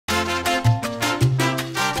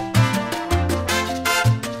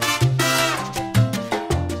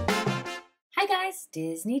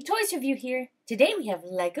Disney Toys Review here. Today we have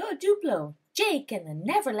Lego Duplo, Jake and the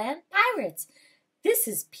Neverland Pirates. This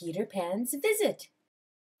is Peter Pan's visit.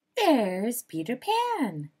 There's Peter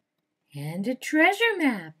Pan. And a treasure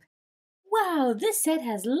map. Wow, this set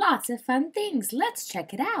has lots of fun things. Let's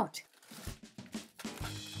check it out.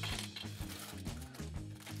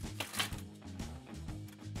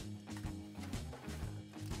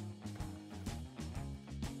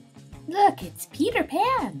 Look, it's Peter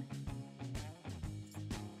Pan.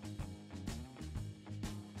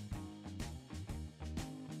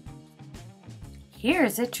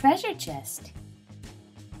 Here's a treasure chest.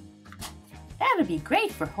 That'll be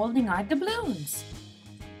great for holding our doubloons.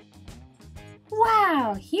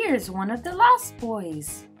 Wow, here's one of the Lost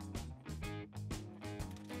Boys.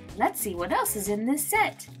 Let's see what else is in this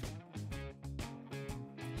set.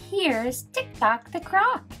 Here's Tick Tock the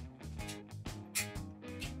Croc.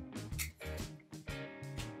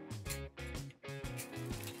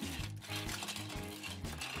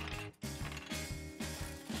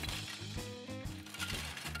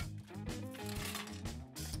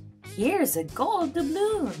 Here's a gold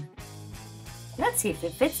doubloon. Let's see if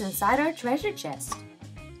it fits inside our treasure chest.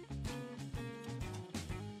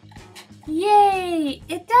 Yay!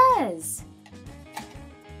 It does!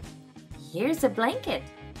 Here's a blanket.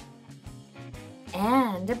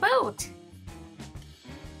 And a boat.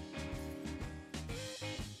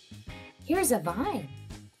 Here's a vine.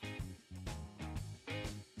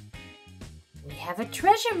 We have a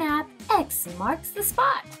treasure map. X marks the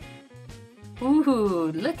spot.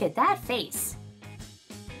 Ooh, look at that face.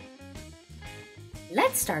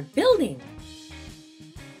 Let's start building.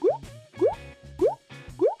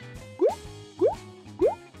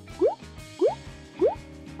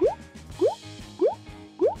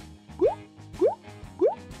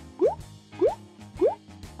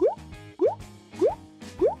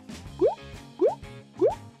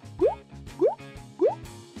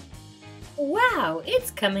 Wow,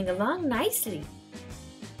 it's coming along nicely.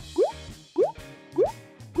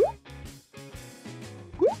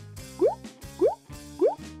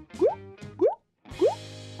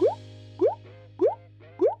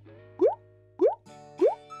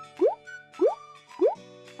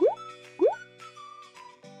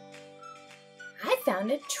 I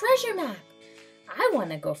found a treasure map. I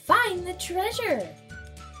want to go find the treasure.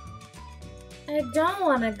 I don't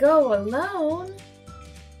want to go alone.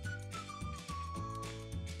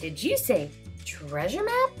 Did you say treasure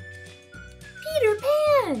map? Peter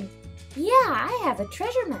Pan! Yeah, I have a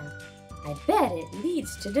treasure map. I bet it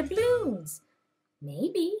leads to doubloons.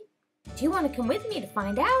 Maybe. Do you want to come with me to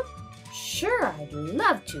find out? Sure, I'd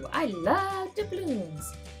love to. I love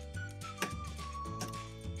doubloons.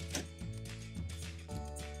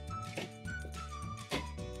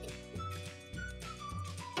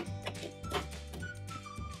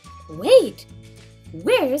 Wait!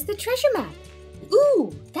 Where's the treasure map?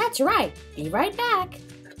 Ooh, that's right. Be right back.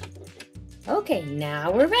 Okay, now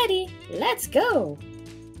we're ready. Let's go.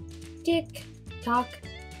 Tick, tock,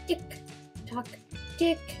 tick, tock,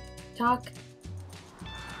 tick, tock.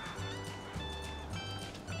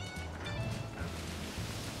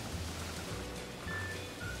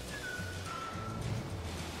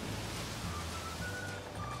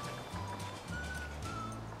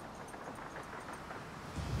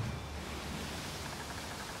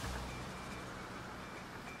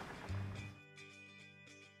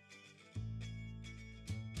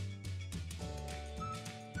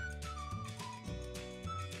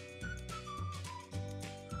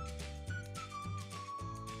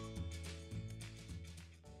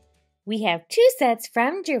 We have two sets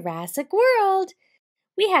from Jurassic World.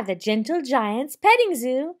 We have the Gentle Giant's Petting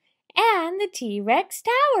Zoo and the T-Rex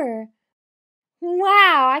Tower.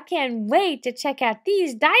 Wow, I can't wait to check out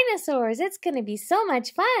these dinosaurs. It's going to be so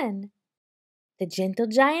much fun. The Gentle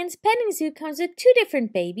Giant's Petting Zoo comes with two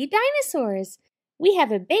different baby dinosaurs. We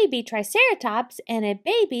have a baby Triceratops and a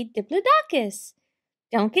baby Diplodocus.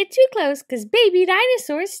 Don't get too close because baby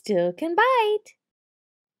dinosaurs still can bite.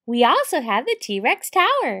 We also have the T-Rex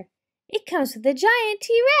Tower. It comes with a giant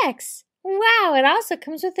T-Rex. Wow, it also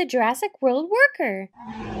comes with a Jurassic World worker.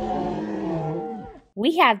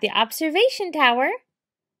 We have the observation tower,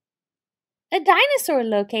 a dinosaur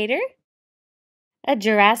locator, a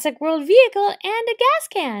Jurassic World vehicle, and a gas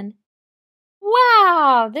can.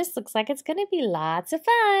 Wow, this looks like it's going to be lots of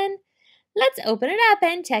fun. Let's open it up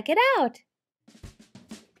and check it out.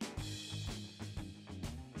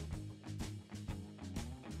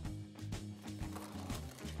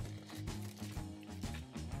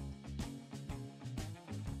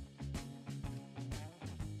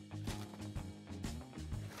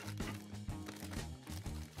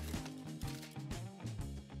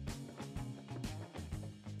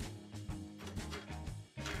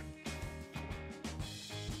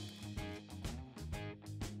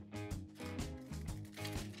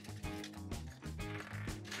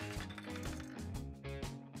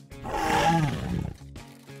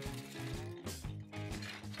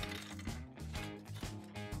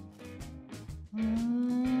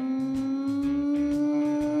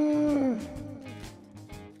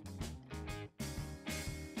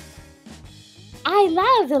 I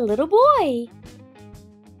love the little boy.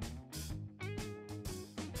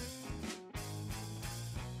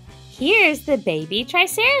 Here's the baby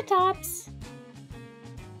Triceratops.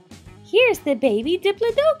 Here's the baby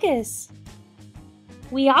Diplodocus.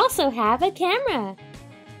 We also have a camera.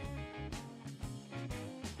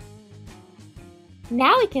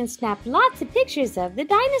 Now we can snap lots of pictures of the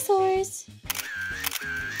dinosaurs.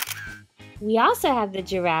 We also have the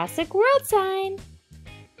Jurassic World sign,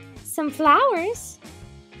 some flowers,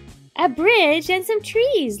 a bridge, and some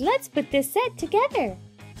trees. Let's put this set together.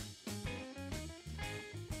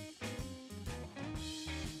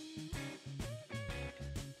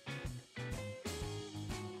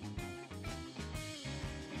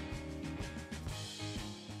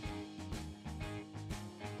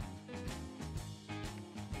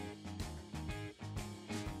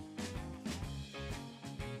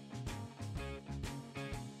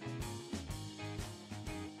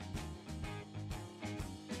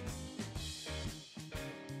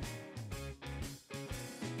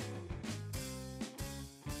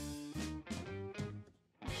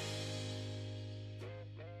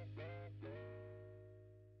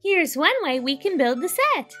 Here's one way we can build the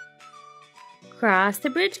set. Cross the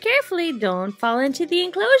bridge carefully, don't fall into the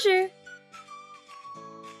enclosure.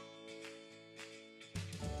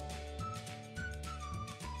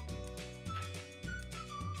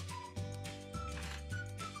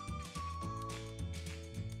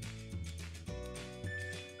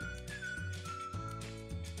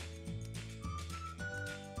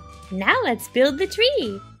 Now let's build the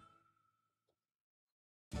tree.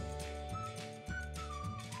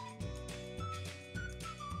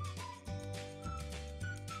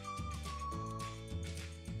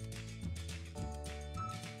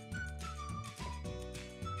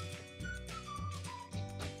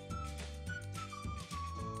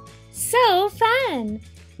 So fun!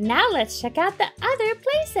 Now let's check out the other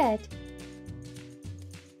playset.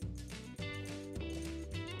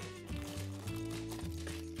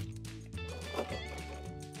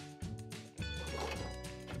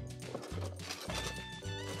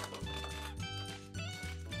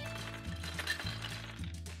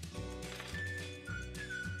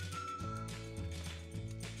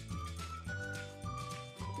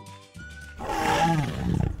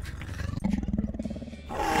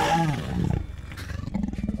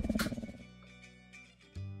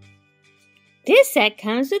 This set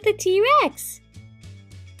comes with a T-Rex.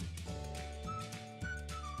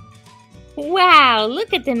 Wow,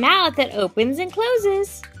 look at the mouth that opens and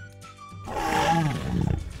closes.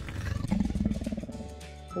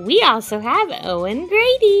 We also have Owen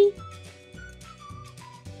Grady.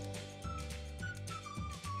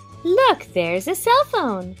 Look, there's a cell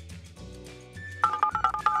phone.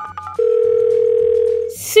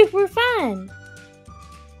 Super fun!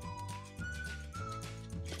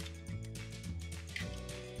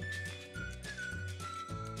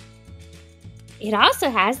 It also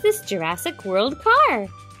has this Jurassic World car.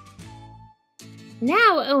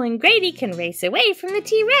 Now Owen Grady can race away from the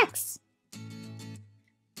T-Rex.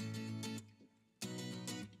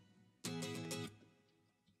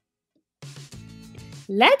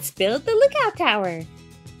 Let's build the lookout tower.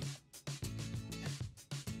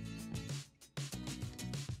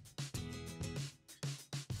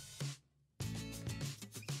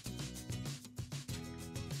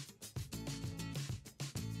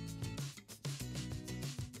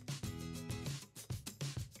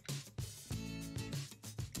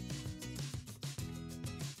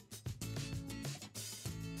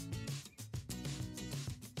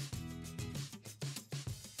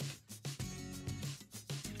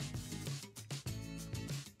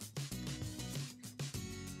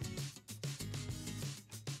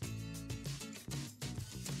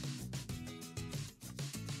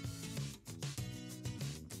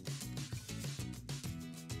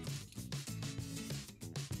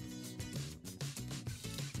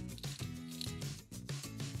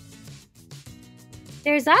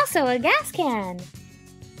 There's also a gas can.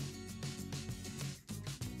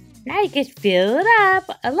 Now you can fill it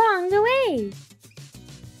up along the way.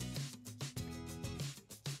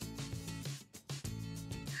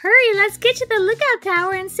 Hurry, let's get to the lookout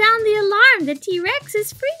tower and sound the alarm. The T-Rex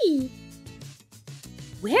is free.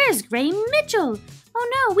 Where's Gray Mitchell?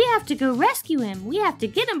 Oh no, we have to go rescue him. We have to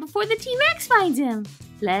get him before the T-Rex finds him.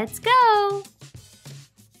 Let's go.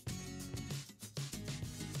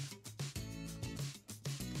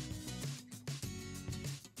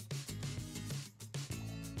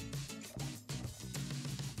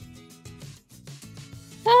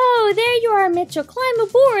 Oh, there you are, Mitchell. Climb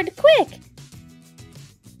aboard, quick!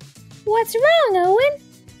 What's wrong, Owen?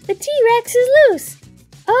 The T-Rex is loose.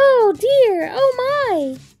 Oh dear, oh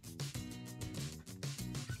my!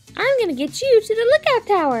 I'm gonna get you to the lookout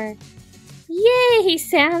tower. Yay,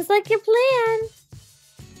 sounds like a plan.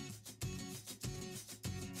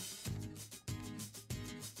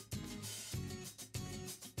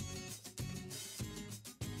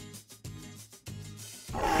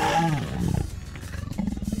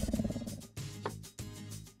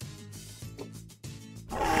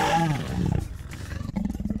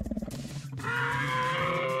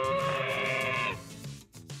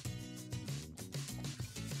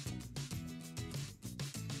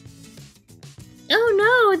 Oh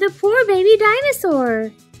no, the poor baby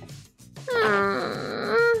dinosaur.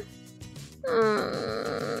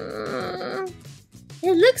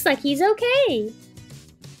 It looks like he's okay.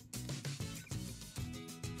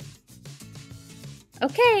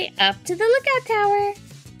 Okay, up to the lookout tower.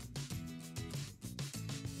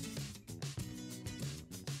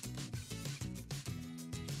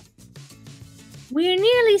 We're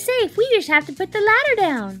nearly safe. We just have to put the ladder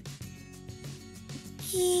down.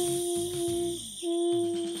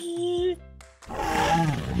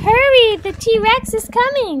 Hurry! The T-Rex is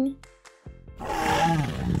coming!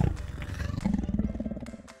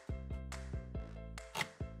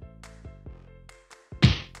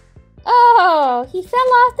 Oh, he fell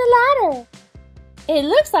off the ladder. It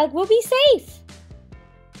looks like we'll be safe.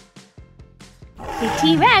 The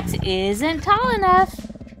T-Rex isn't tall enough.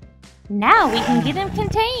 Now we can get him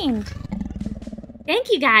contained.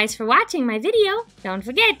 Thank you guys for watching my video. Don't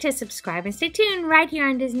forget to subscribe and stay tuned right here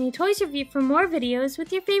on Disney Toys Review for more videos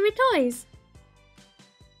with your favorite toys.